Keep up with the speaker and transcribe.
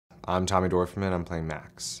I'm Tommy Dorfman, I'm playing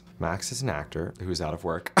Max. Max is an actor who's out of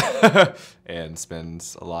work and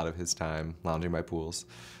spends a lot of his time lounging by pools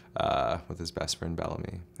with his best friend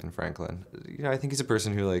Bellamy and Franklin. You know, I think he's a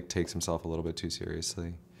person who takes himself a little bit too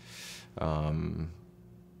seriously. Very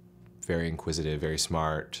inquisitive, very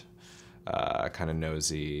smart, kind of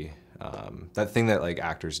nosy. That thing that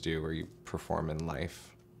actors do where you perform in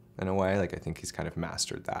life in a way, I think he's kind of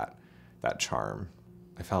mastered that charm.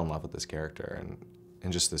 I fell in love with this character and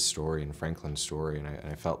just this story and Franklin's story, and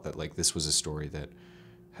I felt that this was a story that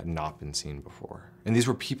had not been seen before. And these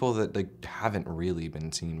were people that haven't really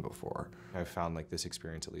been seen before. I found this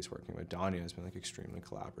experience, at least working with Danya, has been extremely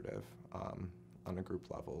collaborative on a group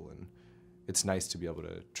level, and it's nice to be able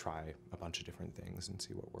to try a bunch of different things and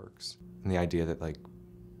see what works. And the idea that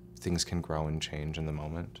things can grow and change in the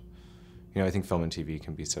moment. You know, I think film and TV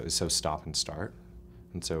can be so stop and start,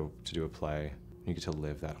 and so to do a play, you get to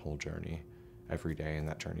live that whole journey every day, and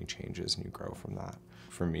that journey changes and you grow from that.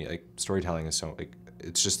 For me, storytelling is so,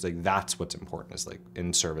 it's just that's what's important, is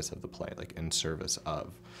in service of the play, in service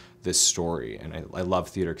of this story. And I love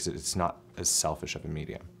theater because it's not as selfish of a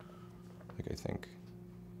medium. I think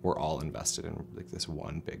we're all invested in this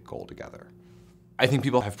one big goal together. I think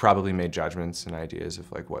people have probably made judgments and ideas of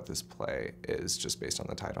what this play is just based on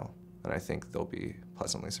the title. And I think they'll be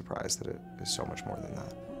pleasantly surprised that it is so much more than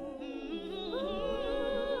that.